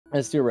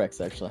Let's do Rex,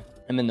 actually.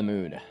 I'm in the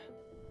mood.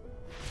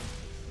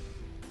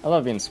 I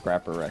love being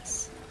Scrapper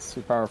Rex. It's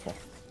too powerful.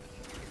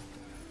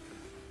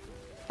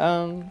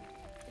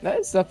 That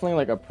is definitely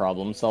like a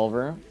problem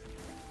solver.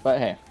 But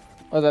hey.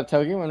 What's up,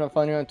 Togi? I'm not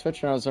following you on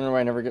Twitch, and I was wondering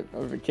why I never get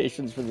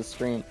notifications for the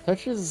stream.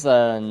 Twitch is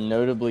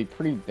notably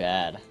pretty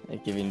bad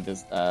at giving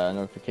this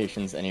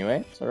notifications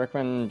anyway, so I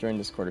recommend joining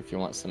Discord if you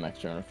want some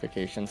extra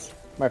notifications.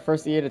 My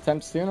first E8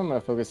 attempt soon, I'm going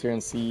to focus here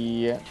and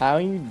see how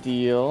you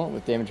deal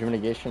with damage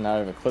mitigation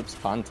out of Eclipse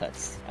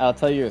context. I'll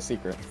tell you a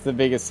secret. It's the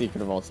biggest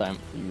secret of all time.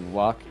 You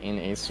walk in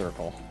a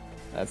circle.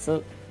 That's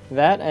it.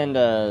 That and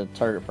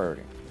target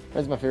priority.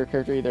 Where's my favorite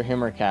character? Either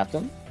him or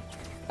Captain.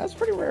 That's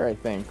pretty rare, I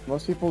think.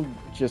 Most people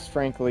just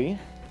frankly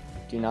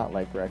do not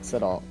like Rex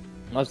at all.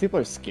 Most people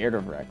are scared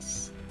of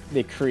Rex.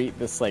 They create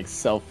this like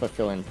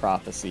self-fulfilling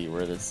prophecy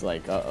where it's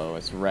like, uh-oh,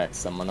 it's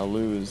Rex, I'm gonna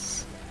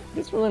lose.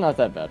 It's really not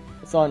that bad.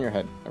 It's all in your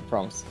head, I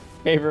promise.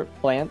 Favorite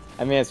plant?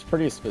 I mean, it's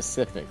pretty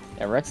specific.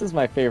 Yeah, Rex is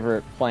my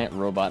favorite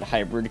plant-robot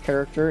hybrid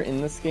character in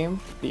this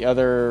game. The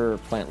other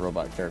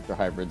plant-robot character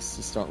hybrids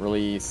just don't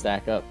really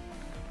stack up.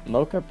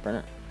 Mocha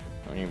Printer.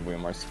 I need way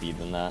more speed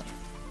than that.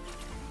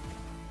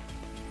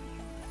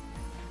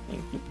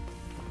 Thank you.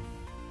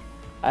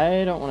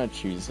 I don't want to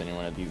choose any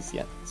one of these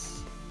yet.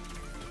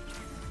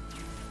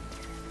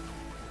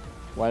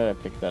 Why did I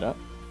pick that up?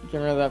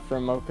 Getting rid of that for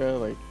a Mocha,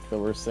 like the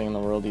worst thing in the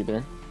world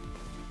either.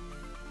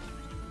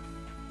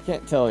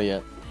 Can't tell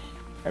yet.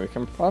 Alright, we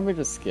can probably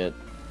just get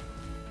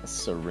a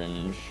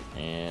syringe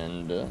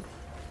and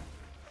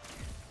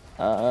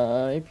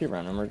AP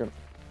run and we're good.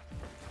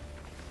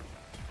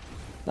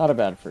 Not a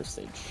bad first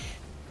stage.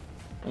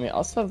 I mean, I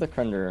also have the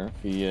Krunder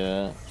if we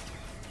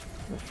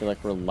I feel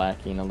like we're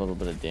lacking a little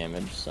bit of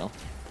damage, so.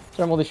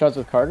 So our multi-shots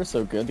with Card are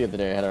so good. The other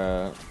day I had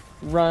a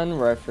run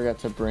where I forgot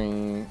to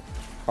bring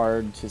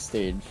Card to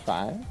stage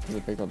 5, because I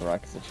picked up the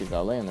Rockets at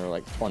Chizale, and there were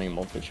like 20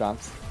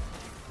 multi-shots.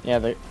 Yeah,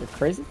 the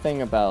crazy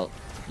thing about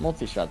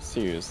multi-shots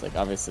too is, like,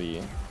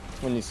 obviously,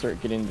 when you start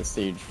getting to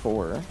stage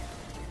 4,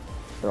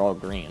 they're all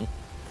green.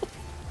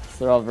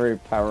 So they're all very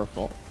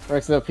powerful.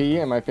 Rex OP,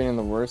 in my opinion,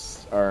 the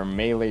worst are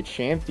melee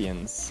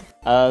champions.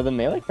 The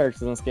melee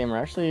characters in this game are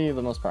actually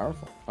the most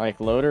powerful. Like,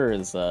 Loader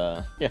is,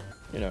 yeah,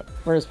 you know.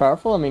 Where he's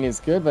powerful, I mean, he's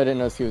good, but I didn't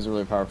know he was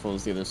really powerful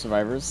as the other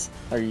survivors.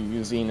 Are you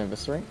using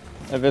Eviscerate?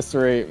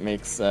 Eviscerate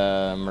makes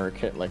Merc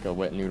hit like a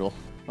wet noodle.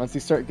 Once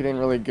you start getting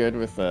really good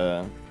with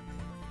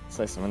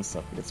Slice and Wind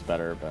stuff, it gets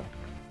better, but...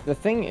 The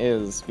thing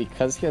is,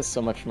 because he has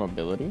so much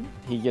mobility,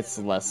 he gets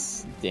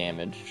less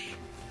damage,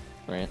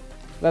 right?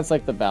 That's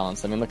like the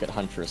balance. I mean, look at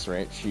Huntress,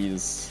 right?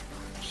 She's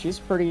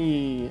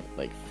pretty,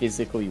 like,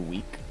 physically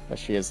weak, but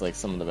she has, like,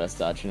 some of the best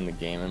dodging in the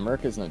game, and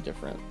Merc is no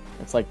different.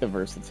 It's like the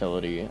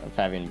versatility of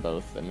having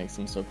both that makes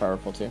him so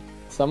powerful, too.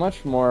 So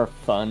much more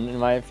fun, in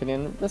my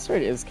opinion. This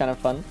raid is kind of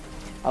fun.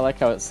 I like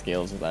how it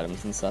scales with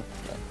items and stuff,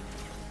 but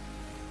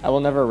I will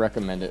never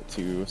recommend it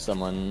to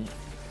someone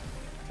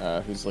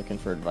who's looking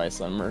for advice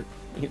on Merc,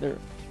 either.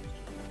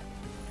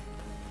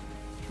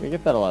 We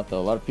get that a lot, though.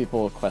 A lot of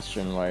people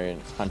question why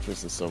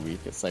Huntress is so weak.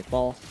 It's like,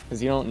 well,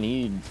 because you don't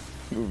need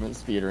movement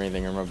speed or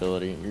anything or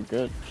mobility. You're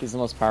good. She's the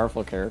most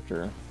powerful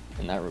character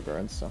in that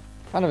regard, so.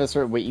 Kind of a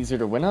sort of way easier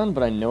to win on,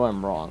 but I know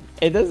I'm wrong.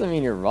 It doesn't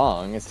mean you're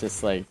wrong. It's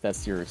just like,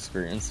 that's your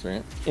experience,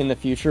 right? In the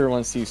future,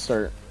 once you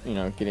start, you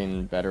know,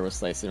 getting better with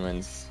Slice and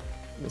Wins,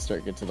 you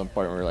start getting to the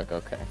point where you're like,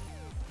 okay.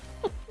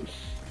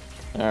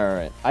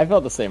 Alright. I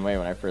felt the same way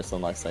when I first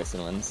unlocked Slice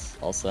and Wins,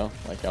 also.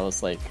 Like, I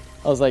was like,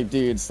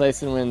 dude,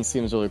 Slice and Win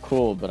seems really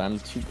cool, but I'm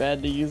too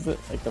bad to use it.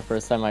 Like, the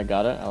first time I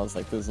got it, I was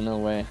like, there's no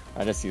way.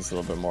 I just used a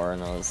little bit more,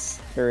 and I was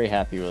very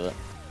happy with it.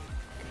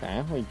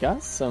 Okay, we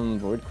got some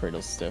Void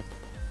Cradle Stick,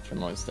 which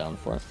I'm always down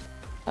for.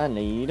 I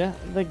need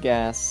the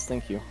gas.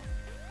 Thank you.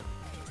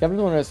 Have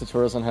everyone knows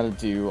tutorials on how to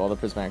do all the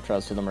prismatic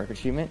trials for the Merc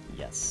achievement?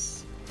 Yes.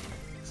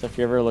 So if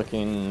you're ever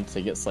looking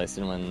to get Slice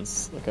and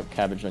Wins, look up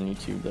Cabbage on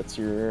YouTube. That's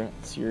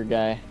your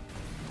guy.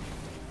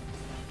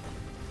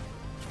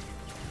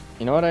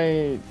 You know what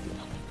I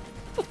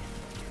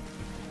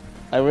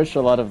wish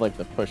a lot of like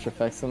the push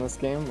effects in this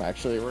game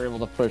actually were able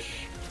to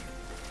push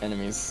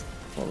enemies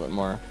a little bit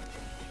more.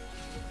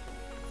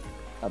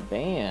 A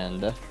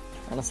band.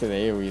 Honestly, the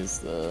AoE is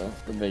the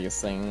biggest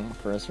thing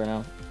for us right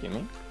now.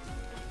 Gimme.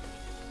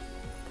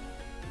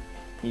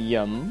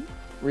 Yum.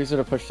 Reason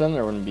to push them,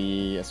 there wouldn't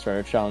be a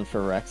starter challenge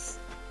for Rex.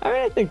 I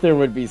mean, I think there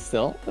would be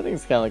still. I think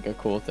it's kind of like a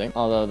cool thing.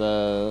 Although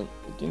the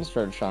Doom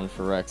starter challenge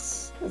for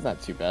Rex is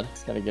not too bad.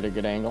 Just gotta get a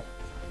good angle.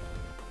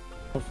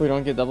 Hopefully we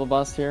don't get double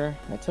bossed here.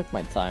 I took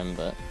my time,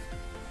 but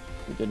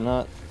we did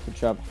not. Good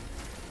job.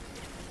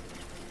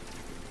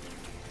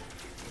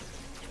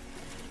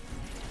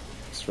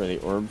 Destroy the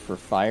orb for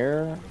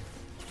fire.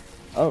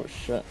 Oh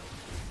shit.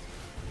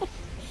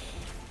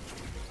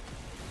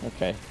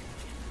 Okay.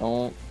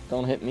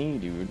 Don't hit me,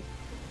 dude.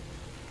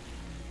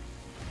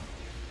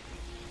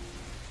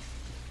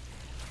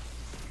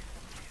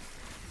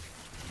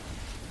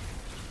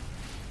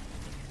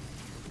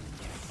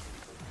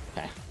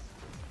 Okay.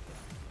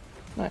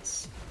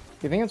 Nice.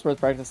 Do you think it's worth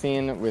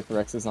practicing with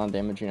Rex's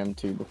non-damaging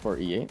M2 before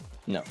E8?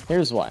 No.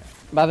 Here's why.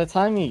 By the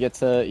time you get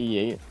to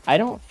E8, I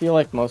don't feel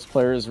like most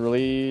players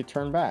really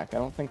turn back. I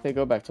don't think they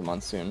go back to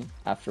Monsoon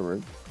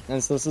afterward.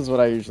 And so this is what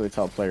I usually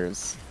tell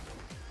players.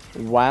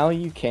 While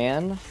you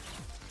can,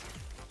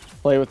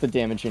 play with the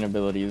damaging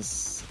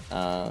abilities,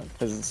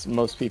 because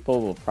most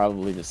people will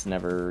probably just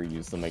never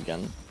use them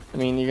again. I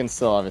mean, you can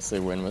still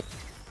obviously win with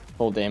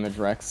full damage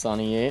Rex on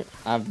E8.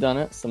 I've done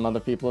it, some other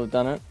people have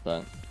done it,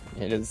 but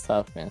it is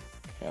tough, man.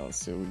 Okay, let's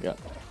see what we got.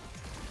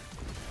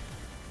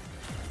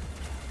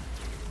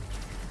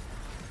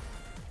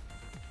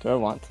 Do I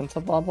want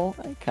Tinta Bobble?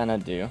 I kinda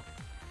do.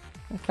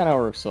 It kinda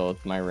works well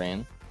with my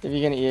Rain. If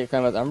you're gonna E8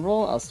 climb with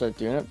Emerald, I'll start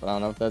doing it, but I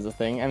don't know if that's a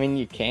thing. I mean,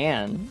 you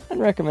can. I'd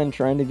recommend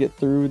trying to get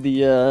through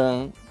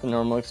the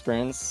normal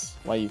experience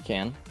while you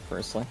can,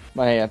 personally.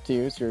 But hey, up to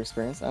you, it's your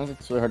experience. I don't think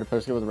it's really hard to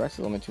post it with Rex,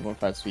 it's only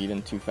 2.5 speed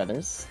and 2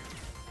 feathers.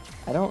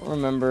 I don't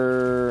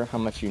remember how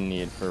much you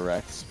need for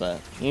Rex, but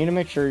you need to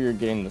make sure you're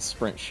getting the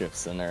sprint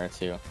shifts in there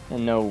too,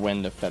 and know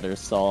when to feather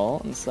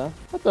stall and stuff.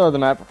 But though the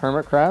map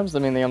Hermit Crabs, I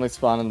mean, they only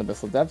spawn in the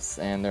Abyssal Depths,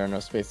 and there are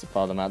no space to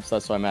follow them out, so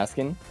that's why I'm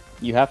asking.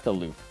 You have to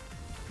loop.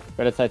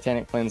 Go to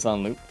Titanic Plains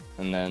on loop,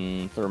 and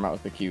then throw them out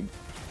with the cube.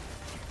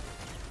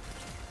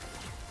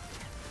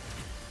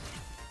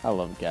 I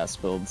love gas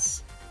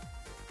builds.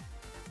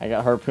 I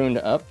got Harpooned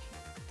up.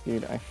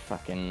 Dude, I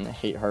fucking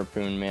hate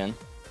Harpoon, man.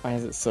 Why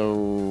is it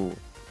so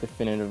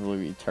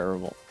definitively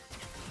terrible?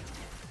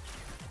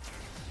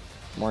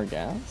 More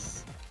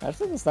gas?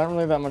 Actually, there's not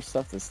really that much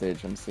stuff this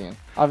stage I'm seeing.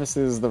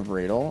 Obviously, this is the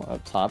Radle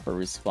up top where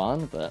we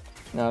spawn, but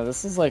no,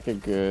 this is like a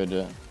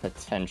good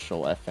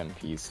potential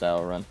FMP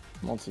style run.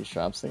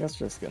 Multi-shops, I guess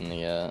just getting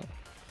the,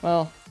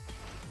 well,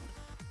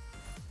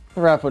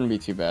 the wrap wouldn't be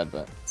too bad,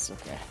 but it's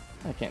okay.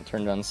 I can't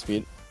turn down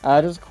speed.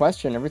 Just a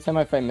question, every time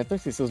I fight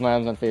Mythics, he steals my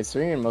items on phase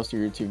 3, and most of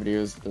your YouTube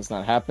videos it does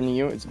not happen to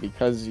you, it's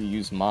because you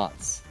use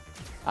mods.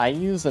 I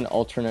use an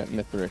alternate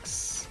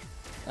Mythics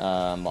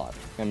mod.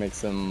 It makes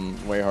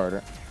them way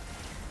harder.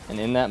 And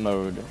in that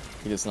mode,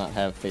 he does not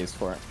have phase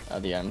 4,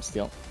 the item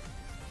steal.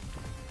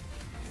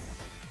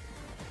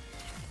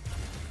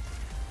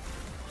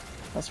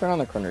 Let's run on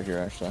the corner here,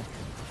 actually.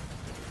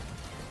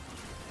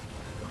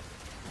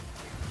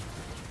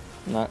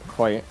 Not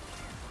quite.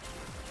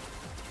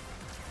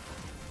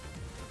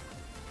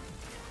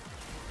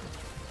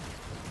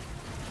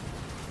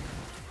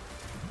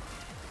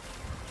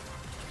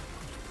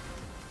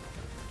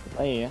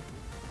 Play.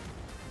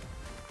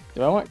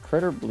 Do I want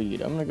crit or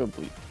bleed? I'm gonna go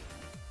bleed.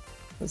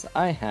 Because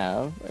I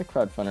have a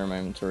crowdfunder in my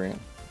inventory.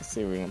 Let's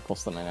see if we can pull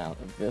something out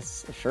of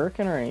this. A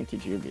shuriken or an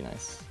ATG would be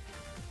nice.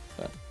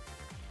 But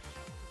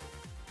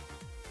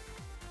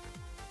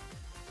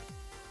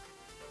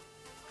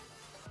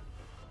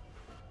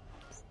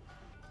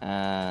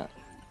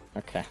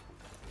okay.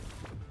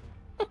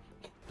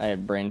 I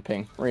had brain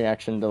ping.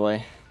 Reaction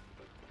delay.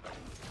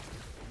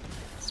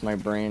 So my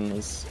brain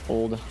is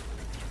old.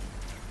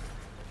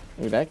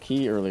 Ooh, that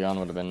key early on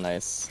would have been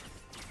nice.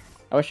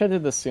 I wish I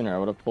did this sooner. I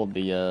would have pulled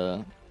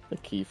the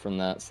key from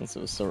that since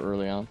it was so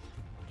early on.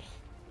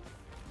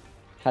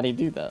 How do you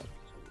do that?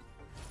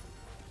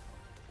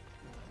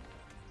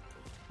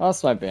 I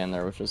lost my band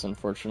there, which is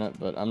unfortunate,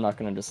 but I'm not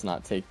gonna just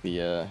not take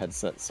the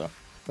headset, so.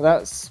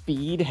 Without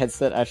speed,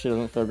 headset actually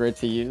doesn't feel great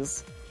to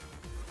use.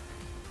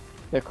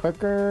 The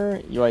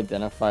quicker you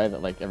identify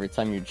that, like, every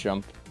time you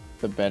jump,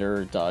 the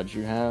better dodge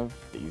you have,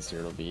 the easier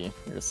it'll be.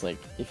 You're just like,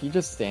 if you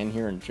just stand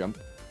here and jump,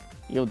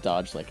 you'll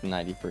dodge like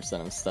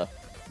 90% of stuff.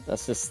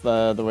 That's just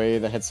the way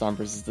the Head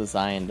Stompers is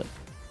designed.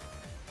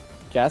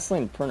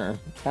 Gasoline Printer,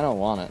 kinda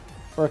want it.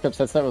 Workup's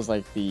headset was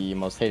like the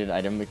most hated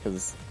item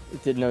because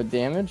it did no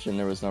damage and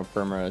there was no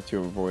perma to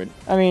avoid.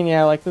 I mean,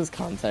 yeah, like there's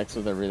context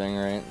with everything,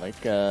 right?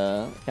 Like,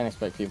 can't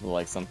expect people to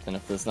like something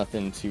if there's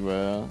nothing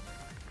to,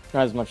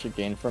 not as much to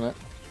gain from it.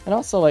 And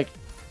also, like,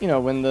 you know,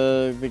 when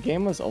the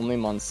game was only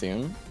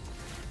Monsoon,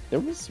 there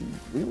was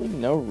really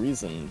no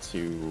reason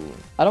to,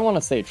 I don't want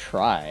to say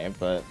try,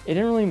 but it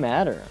didn't really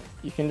matter.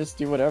 You can just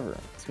do whatever.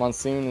 It's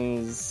Monsoon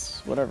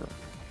is whatever.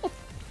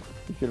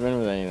 You could win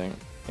with anything.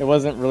 It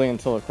wasn't really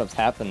until Eclipse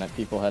happened that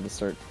people had to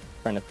start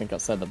trying to think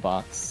outside the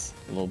box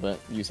a little bit,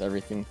 use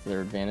everything to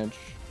their advantage.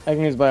 I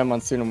can use by a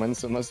Monsoon and win,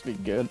 so it must be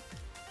good.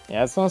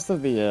 Yeah, it's most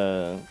of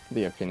the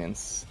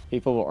opinions.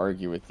 People will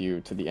argue with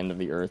you to the end of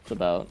the earth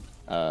about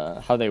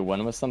how they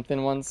won with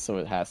something once, so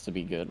it has to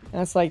be good.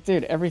 And it's like,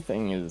 dude,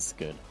 everything is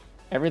good.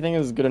 Everything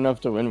is good enough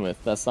to win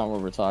with. That's not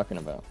what we're talking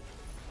about.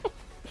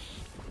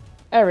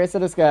 Alright, so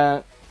I just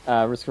got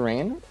Risk of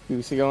Rain, 2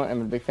 weeks ago.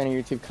 I'm a big fan of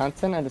YouTube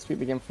content. I just beat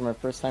the game for my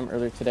first time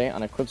earlier today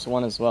on Eclipse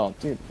 1 as well.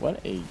 Dude,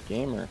 what a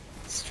gamer.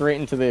 Straight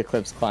into the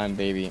Eclipse climb,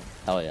 baby.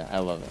 Hell yeah, I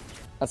love it.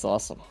 That's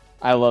awesome.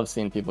 I love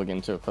seeing people get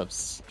into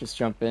Eclipse. Just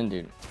jump in,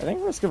 dude. I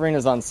think Risk of Rain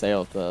is on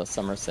sale at the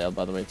summer sale,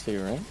 by the way,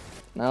 too, right?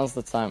 Now's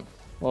the time.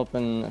 We'll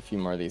open a few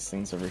more of these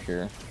things over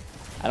here.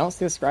 I don't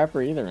see a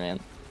scrapper either, man.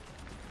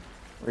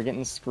 We're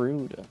getting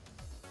screwed.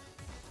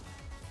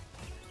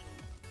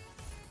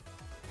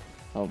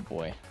 Oh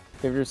boy.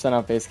 50%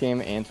 off base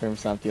game and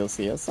 20% off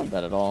DLC. That's not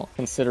bad at all,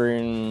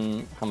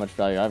 considering how much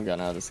value I've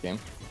gotten out of this game.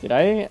 Dude,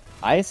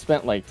 I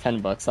spent like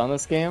 10 bucks on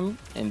this game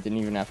and didn't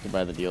even have to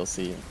buy the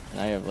DLC.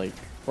 And I have like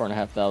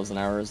 4,500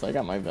 hours. I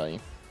got my value.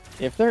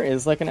 If there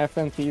is like an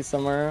FMP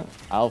somewhere,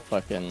 I'll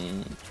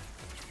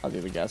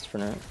do the gas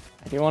printer.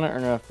 I do want to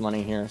earn enough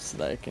money here so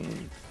that I can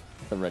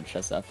get the red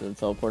chest after the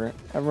teleporter.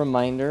 A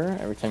reminder,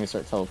 every time you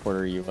start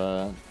teleporter, you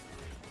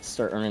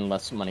start earning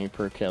less money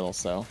per kill,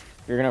 so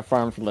if you're gonna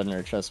farm for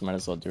legendary chest, might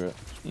as well do it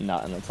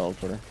not in the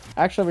teleporter.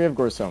 Actually, we have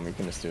Gorsome, we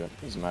can just do it,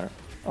 doesn't matter.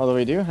 Although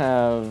we do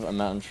have a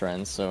mountain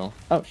shrine, so...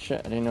 Oh shit,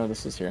 I didn't know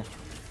this was here.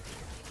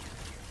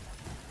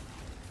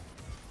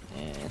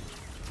 Eh.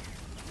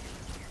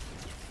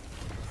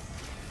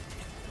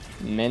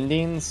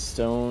 Mending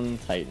Stone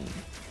Titan.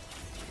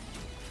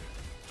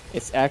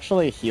 It's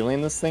actually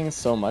healing this thing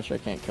so much I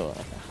can't kill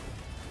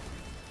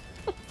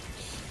it.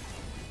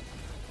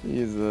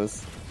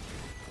 Jesus.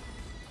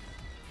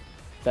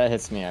 If that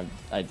hits me,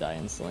 I die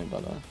instantly, by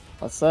the way.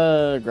 Let's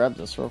grab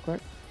this real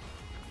quick.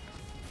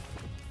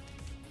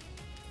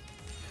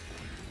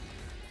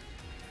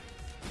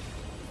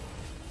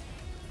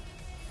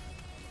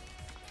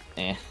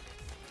 Eh.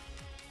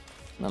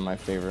 Not my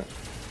favorite.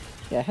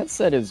 Yeah,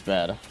 headset is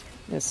bad.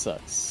 It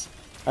sucks.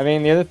 I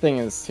mean, the other thing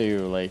is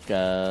too, like,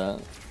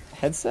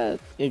 headset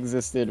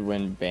existed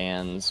when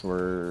bans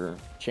were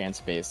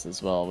chance-based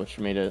as well, which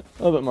made it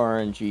a little bit more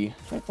RNG. I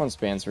think once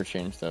bans were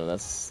changed, though,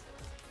 that's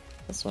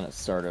when it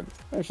started.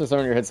 I was just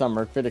throwing your hits on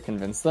Merkbit to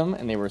convince them,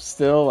 and they were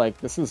still like,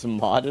 this is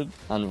modded?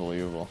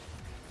 Unbelievable.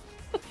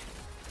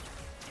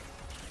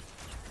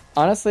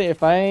 Honestly,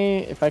 if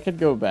I could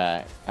go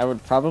back, I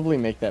would probably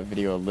make that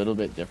video a little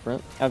bit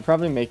different. I'd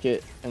probably make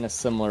it in a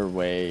similar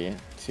way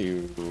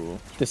to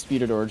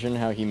Disputed Origin,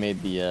 how he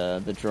made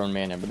the Drone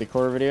Man Empathy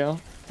Core video,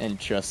 and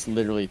just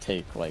literally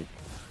take, like,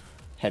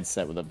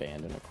 headset with a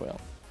band and a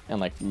coil, and,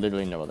 like,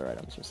 literally no other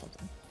items or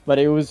something. But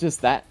it was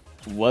just, that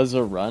was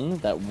a run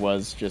that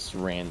was just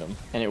random,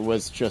 and it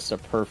was just a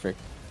perfect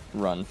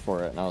run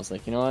for it, and I was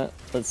like, you know what,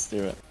 let's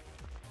do it.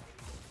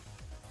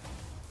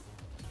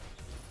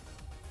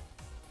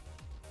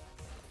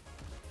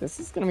 This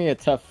is gonna be a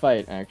tough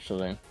fight,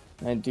 actually.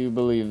 I do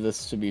believe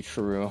this to be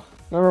true.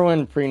 Remember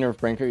when pre-nerf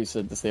Branker used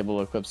to disable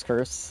Eclipse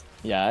Curse?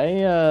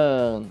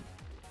 Yeah,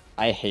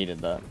 I hated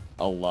that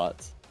a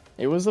lot.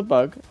 It was a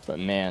bug, but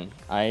man,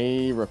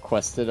 I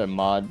requested a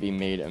mod be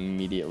made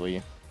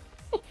immediately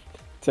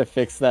to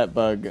fix that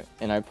bug,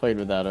 and I played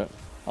without it.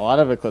 A lot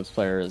of Eclipse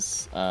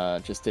players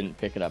just didn't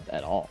pick it up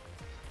at all.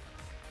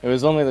 It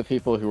was only the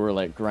people who were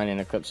like grinding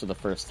Eclipse for the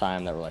first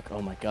time that were like,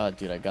 "Oh my god,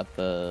 dude, I got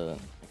the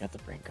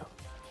Branko."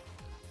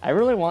 I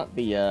really want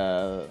the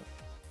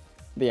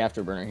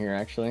Afterburner here,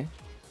 actually.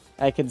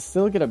 I could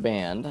still get a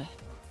band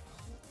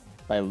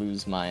if I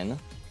lose mine.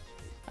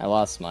 I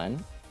lost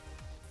mine.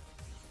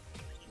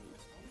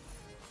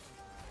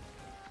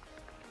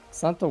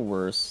 It's not the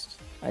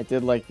worst. I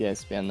did like the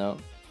ice band, though.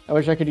 I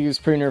wish I could use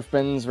pre-nerf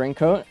Ben's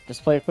raincoat.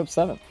 Just play Eclipse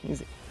 7.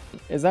 Easy.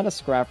 Is that a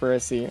scrapper I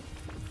see?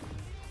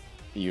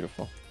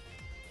 Beautiful.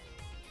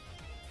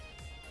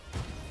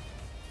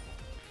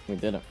 We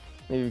did it.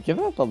 We've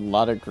given up a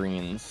lot of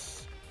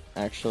greens,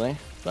 actually,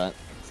 but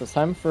so it's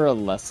time for a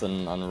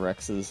lesson on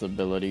Rex's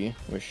ability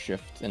with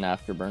Shift and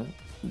Afterburn.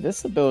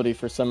 This ability,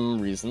 for some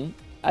reason,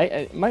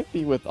 it might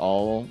be with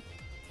all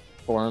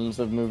forms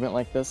of movement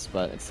like this,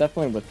 but it's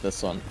definitely with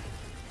this one,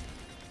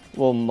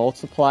 will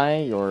multiply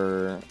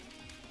your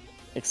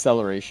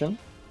acceleration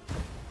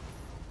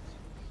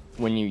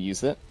when you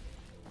use it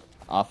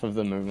off of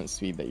the movement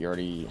speed that you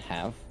already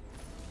have.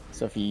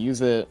 So if you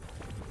use it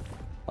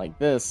like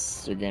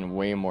this, you gain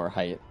way more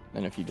height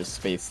than if you just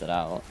space it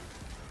out,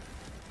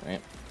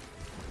 right?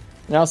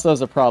 It also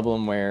has a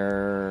problem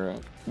where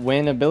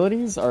when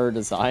abilities are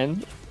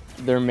designed,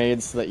 they're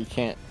made so that you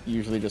can't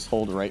usually just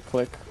hold right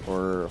click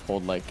or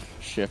hold like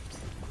shift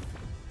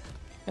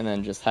and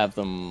then just have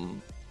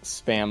them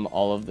spam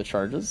all of the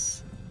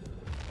charges.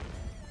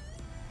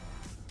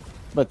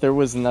 But there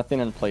was nothing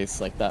in place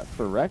like that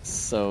for Rex,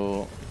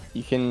 so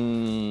you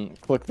can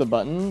click the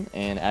button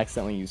and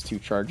accidentally use 2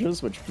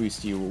 charges, which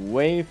boosts you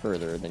way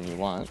further than you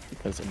want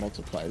because it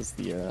multiplies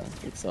the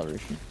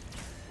acceleration.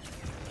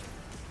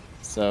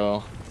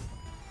 So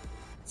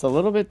it's a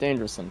little bit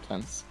dangerous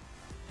sometimes.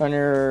 On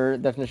your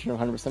definition of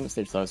 100%,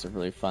 stage slows are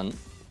really fun.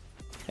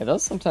 It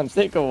does sometimes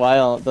take a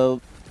while. The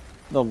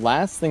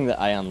last thing that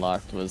I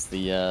unlocked was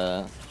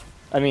the,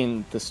 I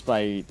mean,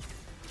 despite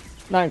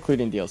not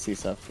including DLC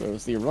stuff, but it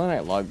was the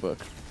Runite logbook.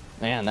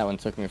 Man, that one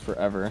took me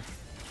forever.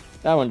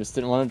 That one just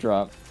didn't want to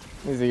drop.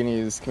 Is he gonna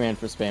use command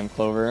for spam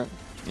clover?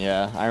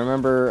 Yeah, I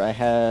remember I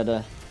had,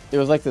 it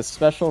was like this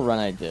special run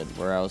I did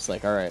where I was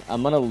like, alright,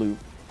 I'm gonna loop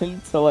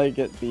until I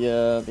get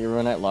the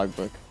Runite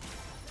logbook.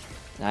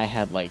 And I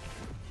had like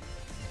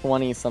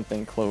 20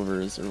 something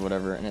clovers or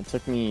whatever, and it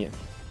took me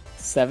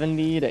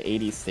 70 to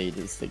 80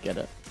 stages to get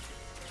it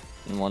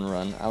in one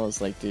run. I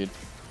was like, dude,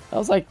 that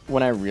was like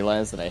when I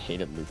realized that I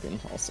hated looping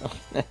also.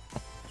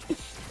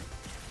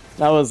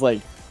 That was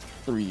like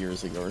 3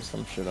 years ago or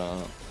some shit, I don't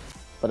know.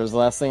 But it was the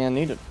last thing I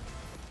needed.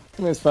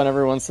 It's fun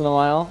every once in a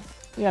while.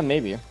 Yeah,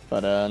 maybe,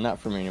 but not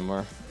for me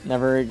anymore.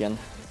 Never again.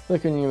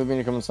 Look when you leave me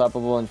become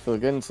unstoppable and feel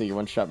good until you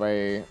one shot by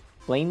a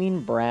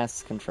flaming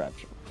brass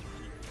contraption.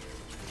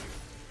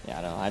 Yeah,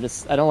 I don't know.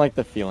 I don't like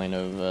the feeling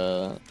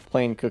of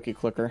playing cookie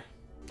clicker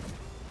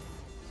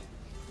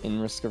in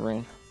Risk of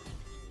Rain.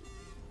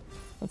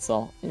 That's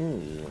all.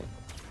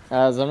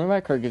 Zombie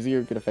Bat card gives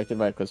you get affected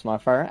by Eclipse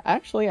modifier.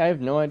 Actually, I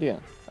have no idea.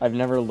 I've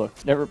never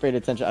looked, never paid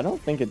attention. I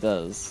don't think it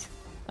does.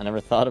 I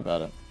never thought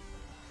about it.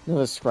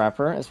 The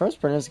Scrapper. As far as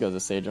printers go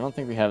this stage, I don't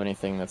think we have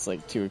anything that's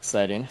like too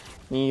exciting.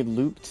 Need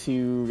Loop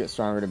to get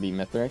stronger to beat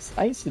Mithrix.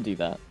 I used to do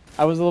that.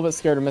 I was a little bit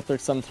scared of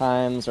Mithrix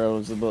sometimes, or I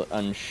was a little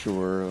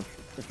unsure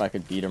if I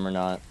could beat him or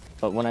not.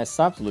 But when I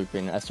stopped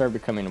looping, I started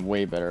becoming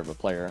way better of a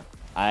player.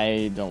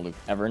 I don't loop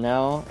ever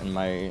now, and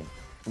my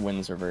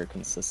wins are very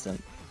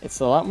consistent. It's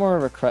a lot more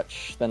of a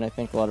crutch than I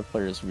think a lot of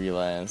players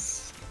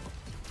realize.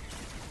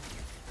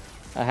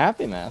 A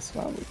happy mask.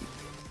 Wow.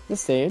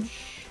 This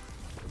stage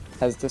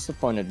has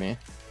disappointed me.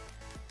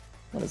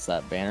 What is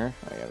that, banner?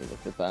 Oh yeah, we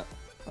looked at that.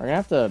 We're gonna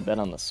have to bet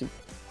on the soup.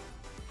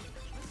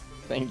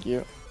 Thank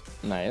you.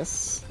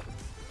 Nice.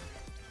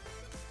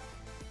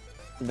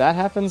 That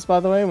happens,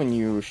 by the way, when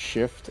you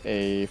shift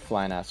a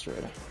flying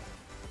asteroid.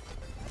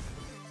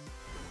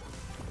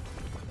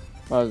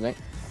 What was it?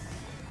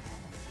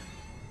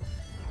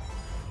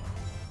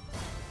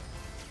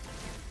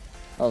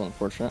 That was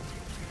unfortunate.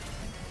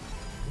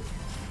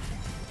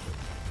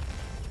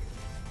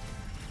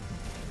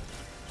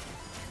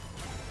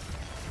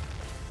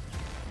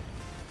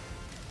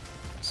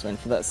 Just waiting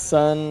for that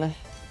sun.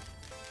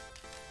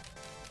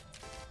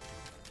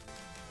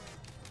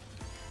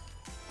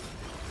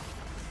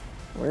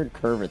 Weird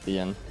curve at the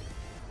end.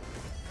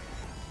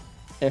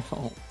 Ew.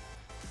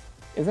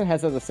 Isn't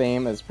headset the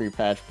same as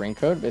pre-patch brain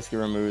code? Basically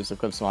removes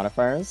Eclipse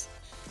modifiers.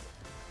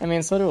 I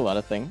mean, so do a lot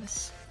of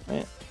things,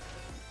 right?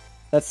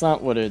 That's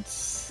not what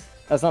it's...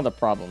 That's not the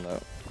problem,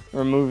 though.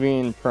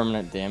 Removing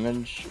permanent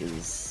damage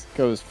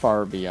goes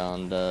far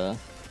beyond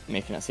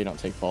making it so you don't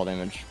take fall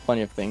damage.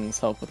 Plenty of things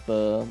help with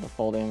the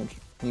fall damage.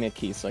 Give me a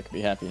key so I can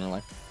be happy in real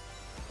life.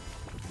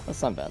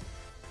 That's not bad.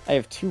 I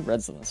have 2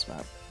 reds on this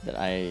map that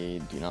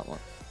I do not want.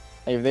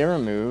 If they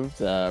removed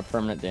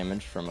permanent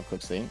damage from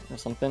Eclipse 8 or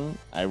something,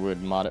 I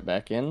would mod it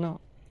back in,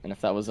 and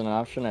if that wasn't an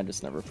option, I'd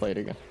just never play it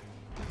again.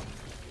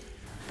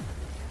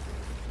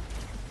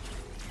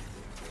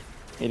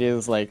 It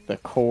is like the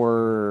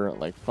core,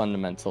 like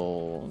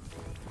fundamental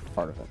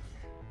part of it.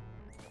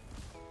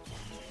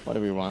 What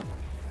do we want?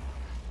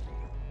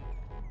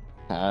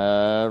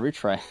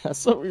 Retry.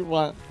 That's what we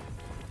want.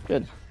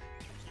 Good.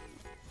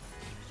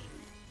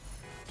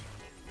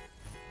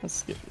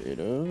 Let's get rid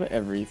of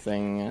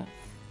everything.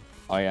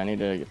 Oh yeah, I need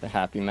to get the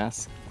happy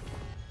mask.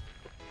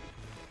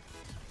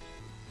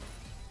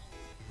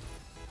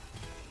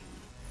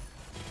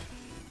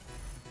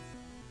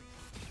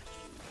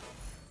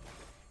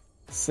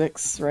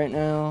 Six right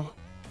now.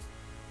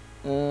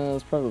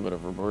 It's probably a bit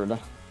overboard.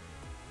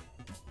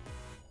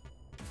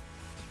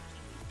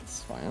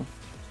 It's fine.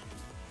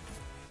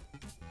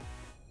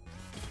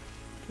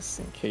 Just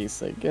in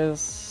case, I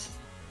guess.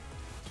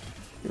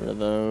 Get rid of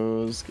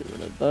those, get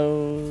rid of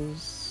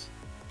those.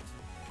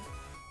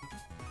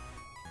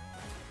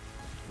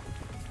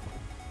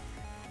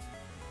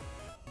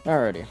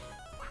 Alrighty.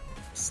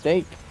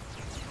 Steak.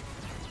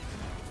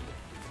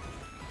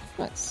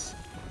 Nice.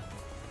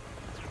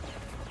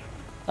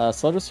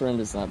 Slaughter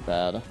Surrender is not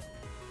bad.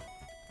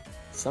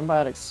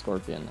 Symbiotic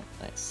Scorpion.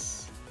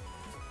 Nice.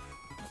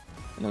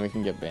 And then we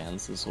can get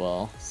bans as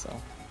well, so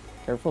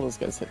careful those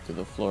guys hit through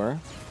the floor.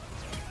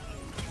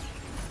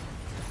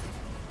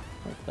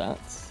 Like that.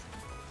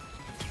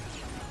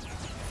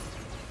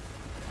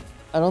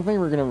 I don't think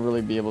we're gonna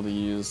really be able to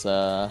use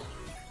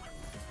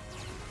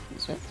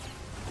excuse me.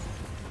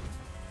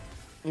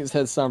 Use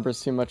Head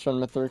Stompers too much on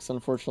Mithrix,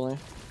 unfortunately.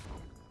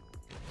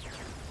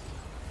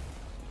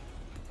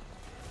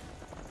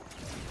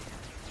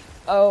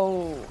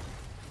 Oh!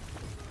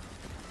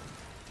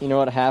 You know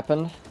what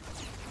happened?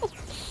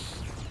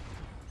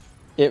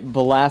 It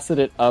blasted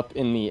it up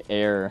in the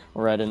air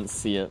where I didn't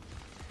see it.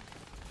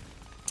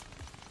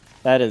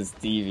 That is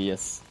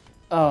devious.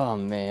 Oh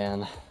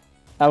man.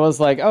 I was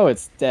like, oh,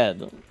 it's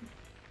dead.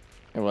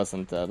 It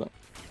wasn't dead.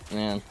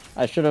 Man,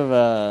 I should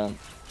have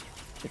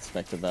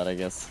expected that, I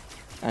guess.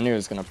 I knew it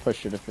was gonna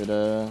push it if it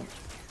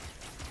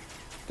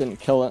didn't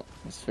kill it.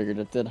 Just figured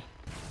it did.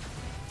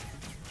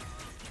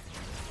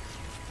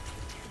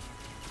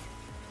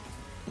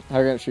 How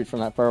are you gonna shoot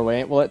from that far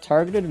away? Well, it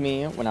targeted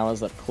me when I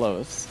was up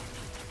close,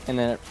 and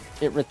then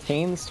it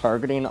retains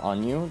targeting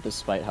on you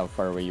despite how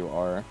far away you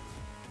are.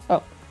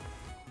 Oh.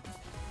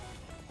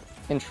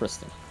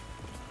 Interesting.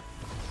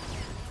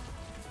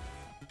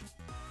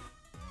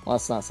 Well,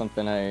 that's not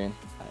something I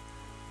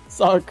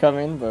saw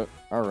coming, but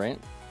alright.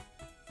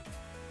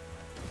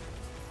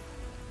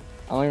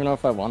 I don't even know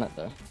if I want it,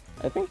 though.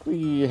 I think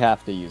we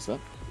have to use it,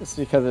 just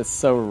because it's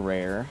so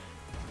rare.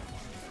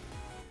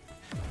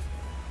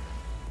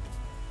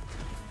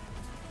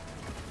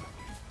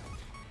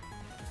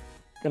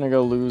 Gonna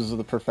go lose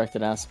the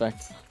perfected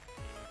aspect.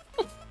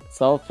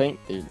 Solid paint,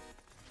 dude.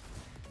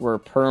 We're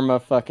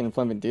perma fucking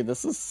flipping. Dude,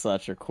 this is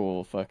such a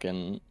cool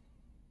fucking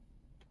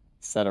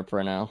setup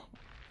right now.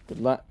 Good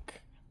luck.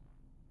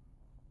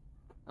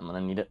 I'm gonna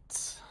need it.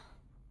 It's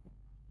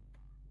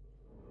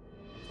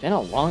been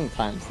a long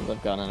time since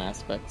I've gotten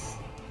aspects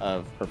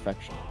of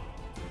perfection.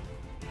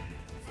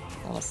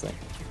 Honestly.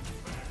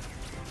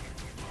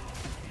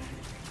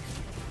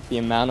 The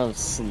amount of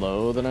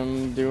slow that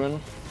I'm doing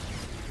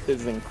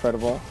is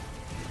incredible.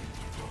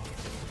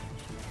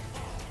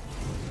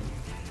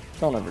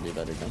 Don't ever do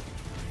that again.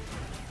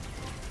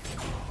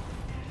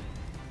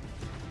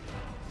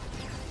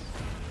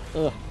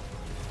 Ugh.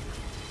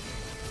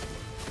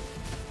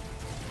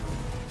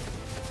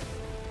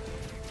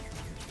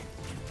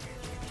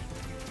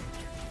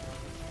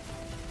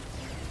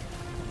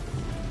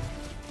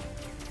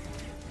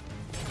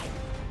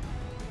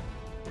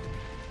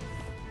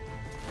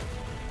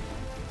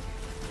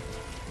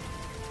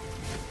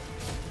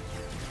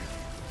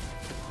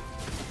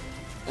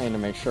 I need to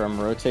make sure I'm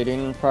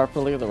rotating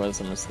properly,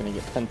 otherwise I'm just gonna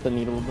get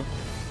penta-needled.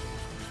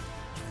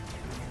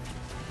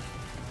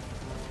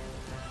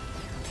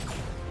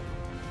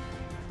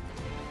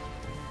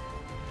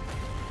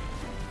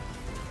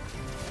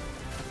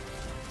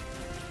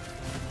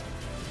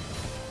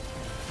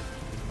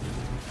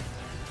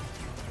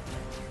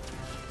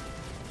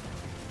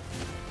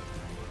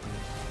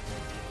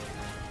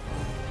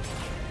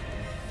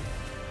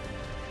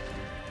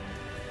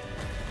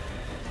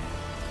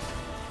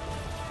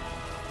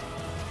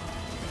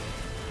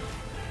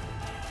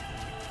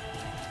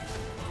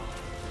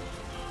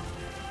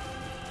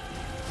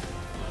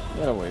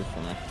 Get away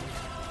from me.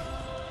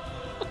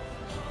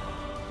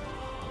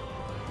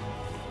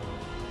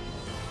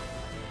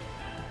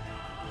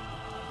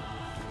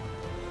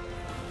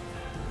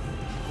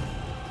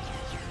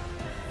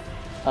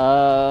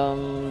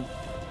 Um...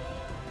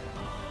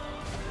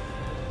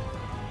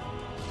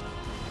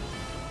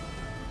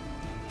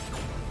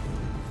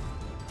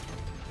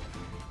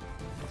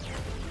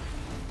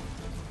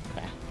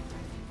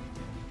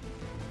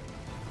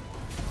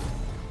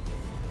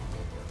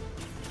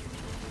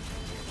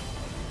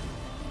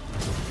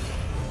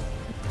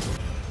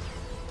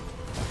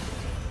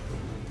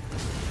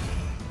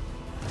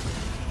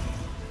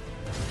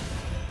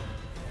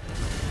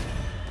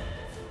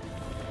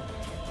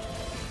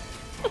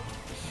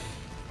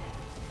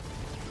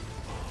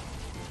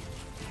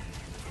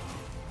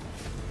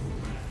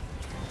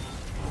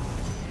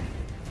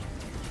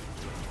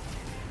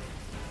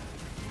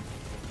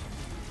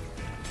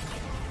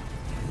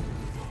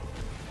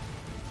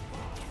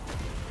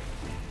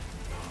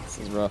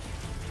 This is rough.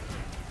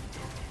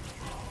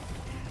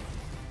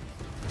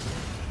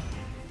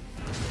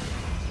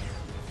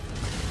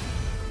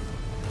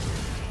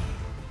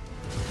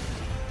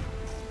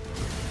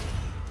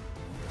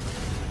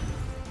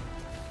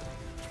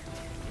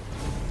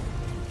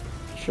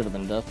 Should have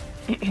been death.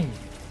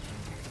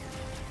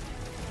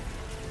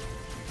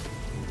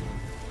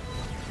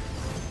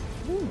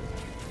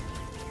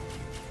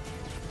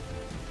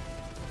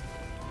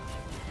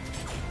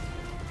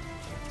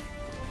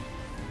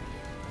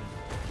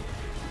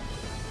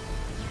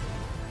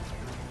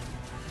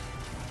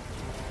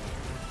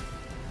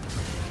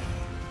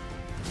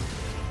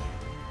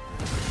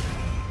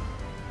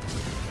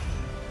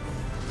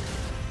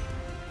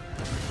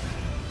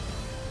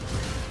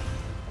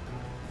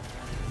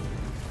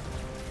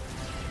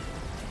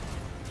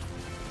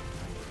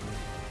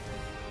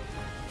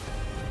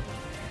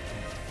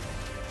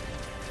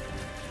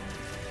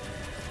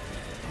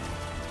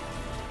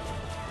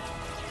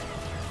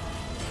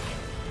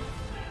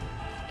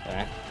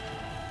 Okay.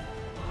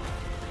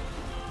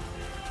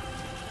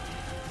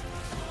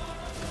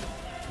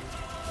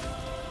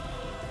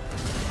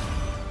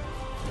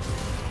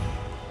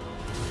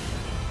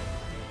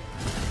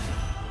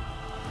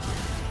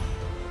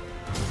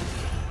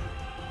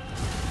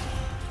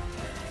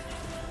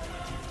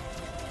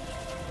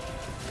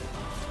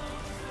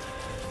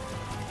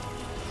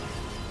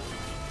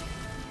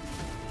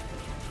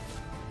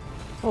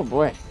 Oh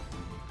boy.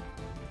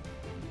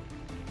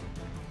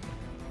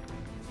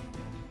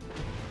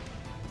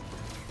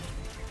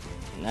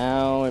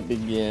 Now it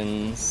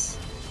begins.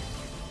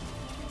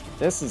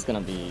 This is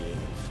gonna be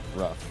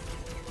rough,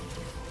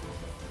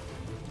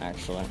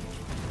 actually.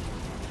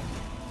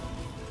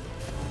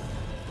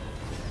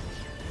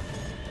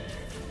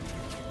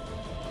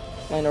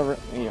 Land over.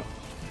 There you go.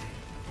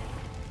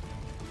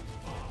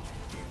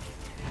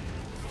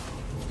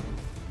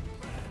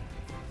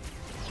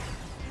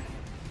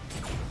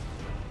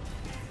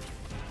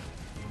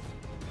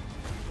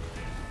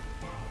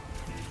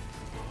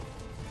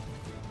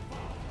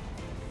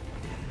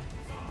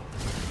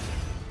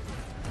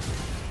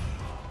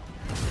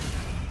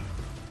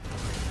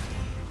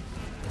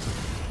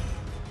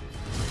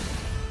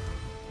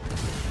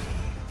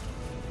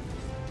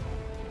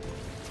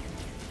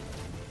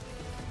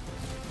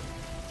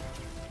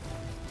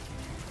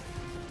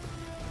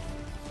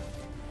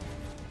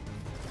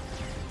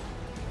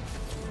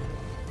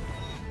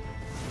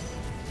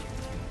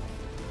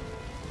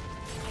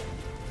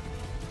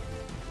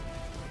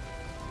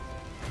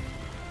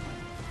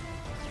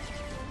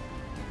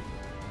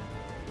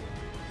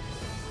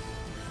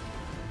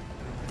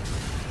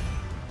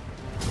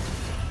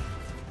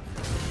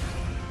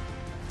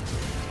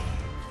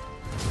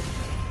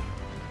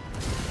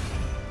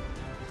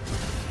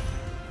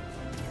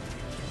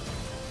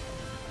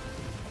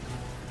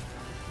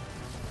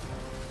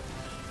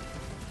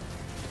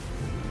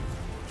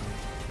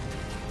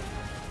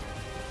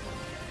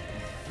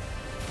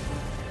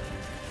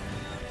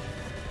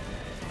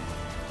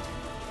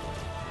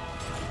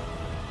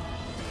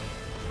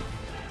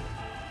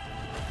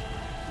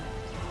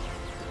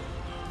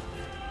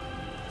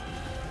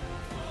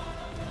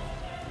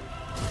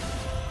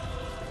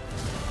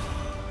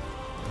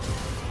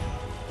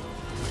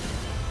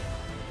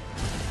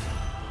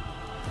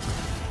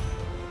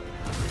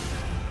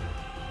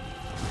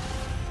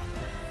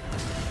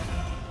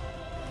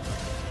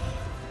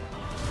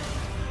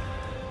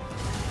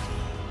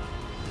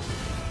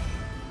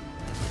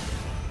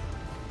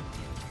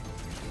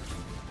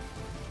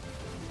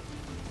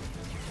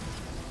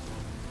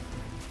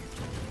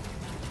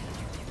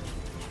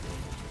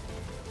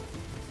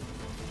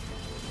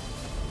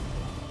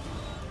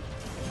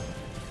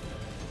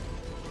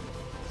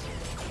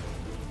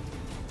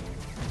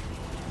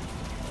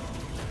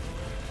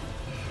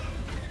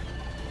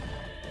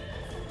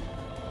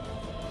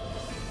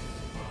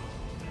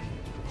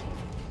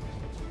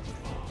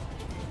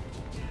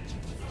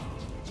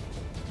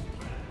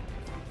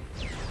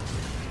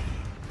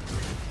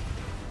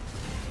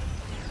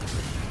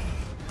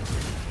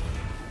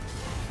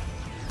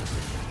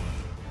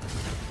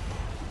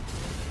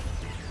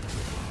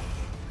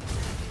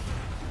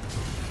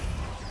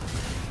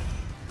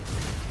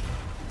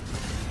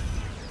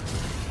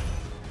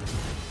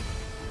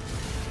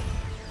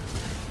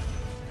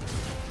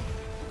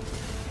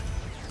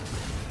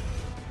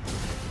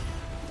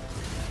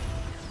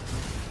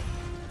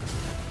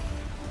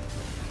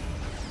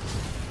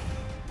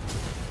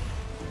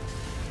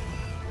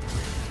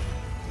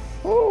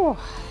 Whew.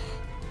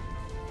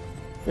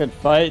 Good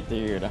fight,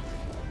 dude.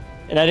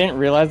 And I didn't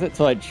realize it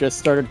till I just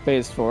started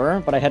phase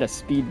 4, but I had a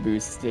speed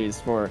boost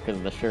phase 4 because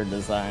of the shared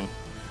design.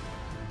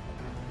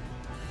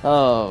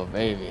 Oh,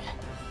 baby.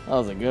 That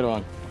was a good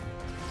one.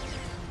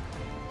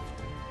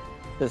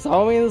 There's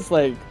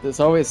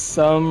always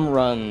some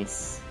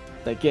runs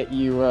that get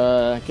you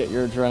get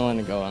your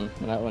adrenaline going.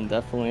 And that one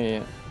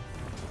definitely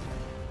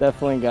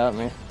got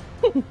me.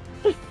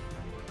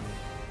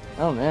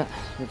 Oh man,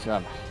 good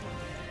job.